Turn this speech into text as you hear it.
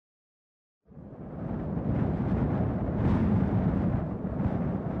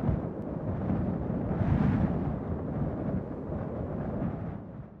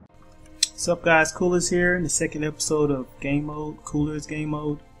What's up guys, Koolerz here in the second episode of Game Mode, Koolerz Game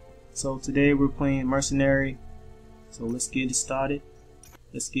Mode. So today we're playing Mercenary. So let's get it started.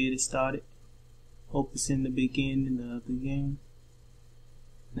 Hope it's in the beginning of the game.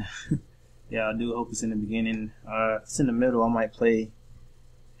 Yeah, I do hope it's in the beginning. If it's in the middle, I might play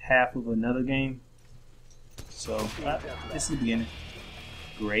half of another game. So this is the beginning.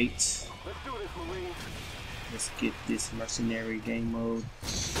 Great. Let's get this Mercenary game mode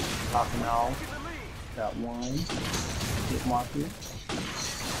popping off. Got one hit marker.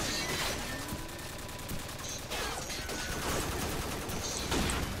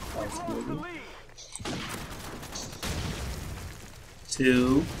 That's good.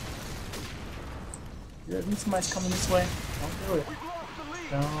 Two. Yeah, I think somebody's coming this way. Don't do it.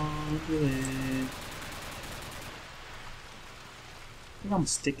 Don't do it. I think I'm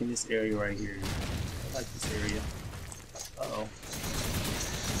sticking this area right here. I like this area. Uh-oh.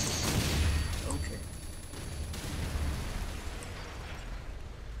 Okay.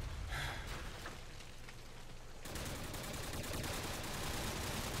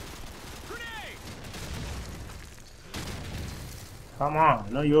 Come on, I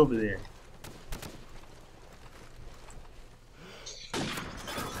know you're over there.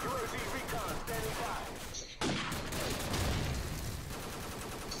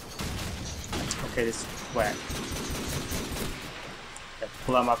 Okay, this is whack. Gotta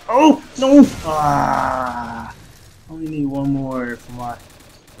pull out my. Oh no! Ah! I only need one more for my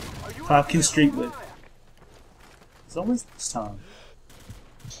 5-kill streak, but it's always this time.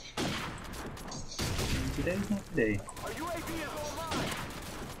 And today's not today.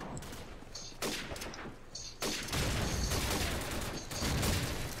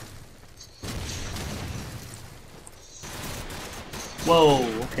 Whoa!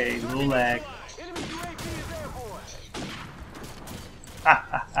 Okay, little lag.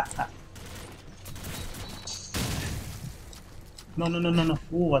 No.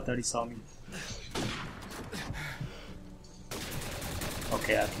 Oh, I thought he saw me.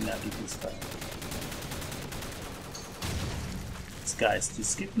 Okay, I cannot beat this guy. This guy's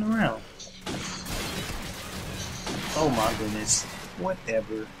just skipping around. Oh my goodness.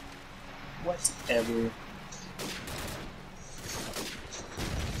 Whatever.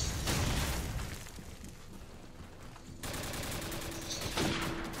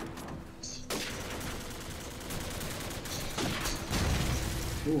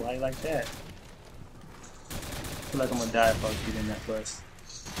 Ooh, I like that. I feel like I'm gonna die if I get in that bus.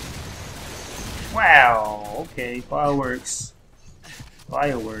 Wow, okay, fireworks.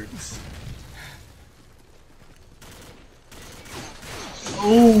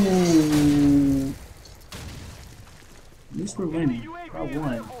 Oh! At least we're winning. I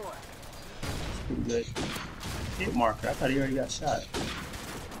won. That's pretty good. Hit marker. I thought he already got shot.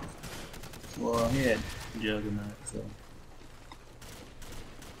 Well, he had Juggernaut, so.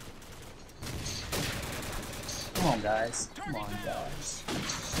 Come on, guys.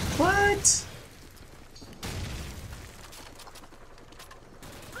 What?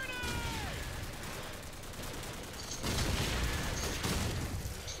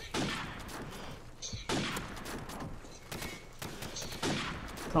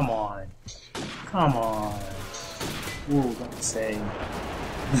 Come on. Ooh, don't say.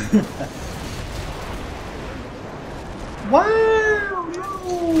 Wow!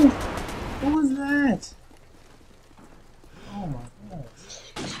 No! What was that? Oh my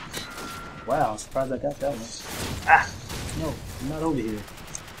gosh. Wow, I'm surprised I got that one. Ah! No, I'm not over here.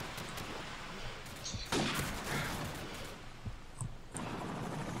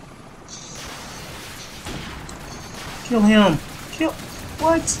 Kill him! Kill!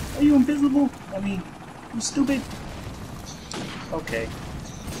 What? Are you invisible? I mean, you stupid? Okay.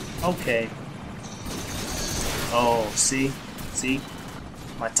 Oh, see?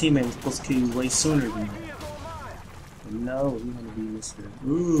 My teammate was supposed to kill you way sooner than me. No, you want to be Mr.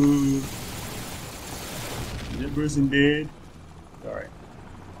 Ooh. Is that person dead? Alright.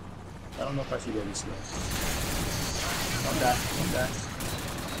 I don't know if I should go this way. Don't die.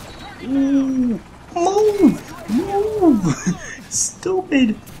 Ooh! Move!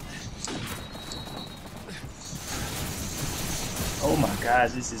 Stupid! Oh my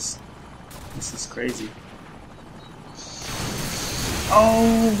gosh, this is crazy.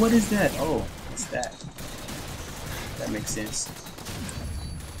 Oh, what is that? Oh, what's that? That makes sense.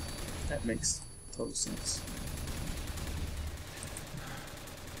 That makes total sense.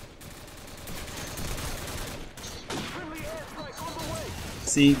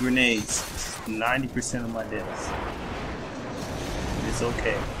 See, grenades. 90% of my deaths. It's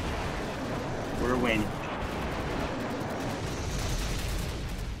okay. We're winning.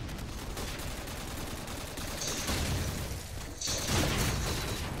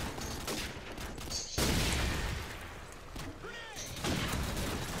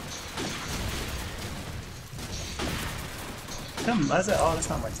 Why is that? Oh, that's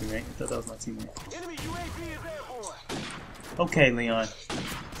not my teammate. I thought that was my teammate. Okay, Leon.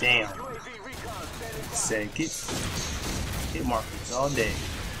 Damn. Said get markers all day.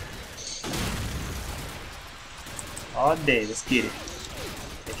 All day. Let's get it.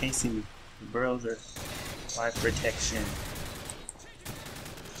 They can't see me. The burrows are my protection.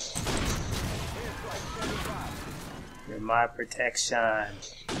 They're my protection.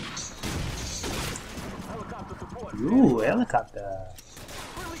 Ooh, helicopter.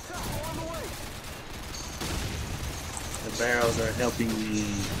 The barrels are helping me.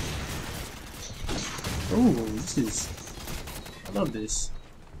 Ooh, I love this.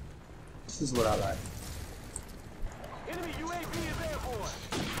 This is what I like.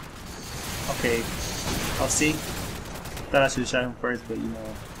 Okay. Oh, see? Thought I should have shot him first, but you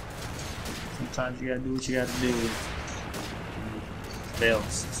know, sometimes you gotta do what you gotta do. It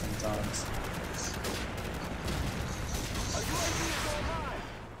fails sometimes.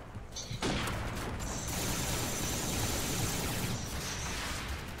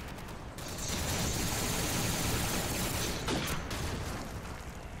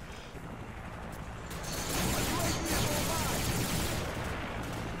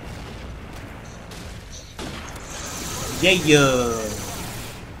 Yeah,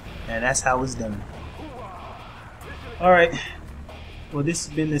 and that's how it's done. Alright, well, this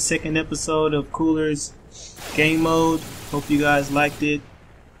has been the second episode of Koolerz game mode. Hope you guys liked it.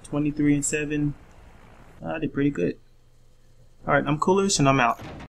 23 and 7. I did pretty good. Alright, I'm Koolerz and I'm out.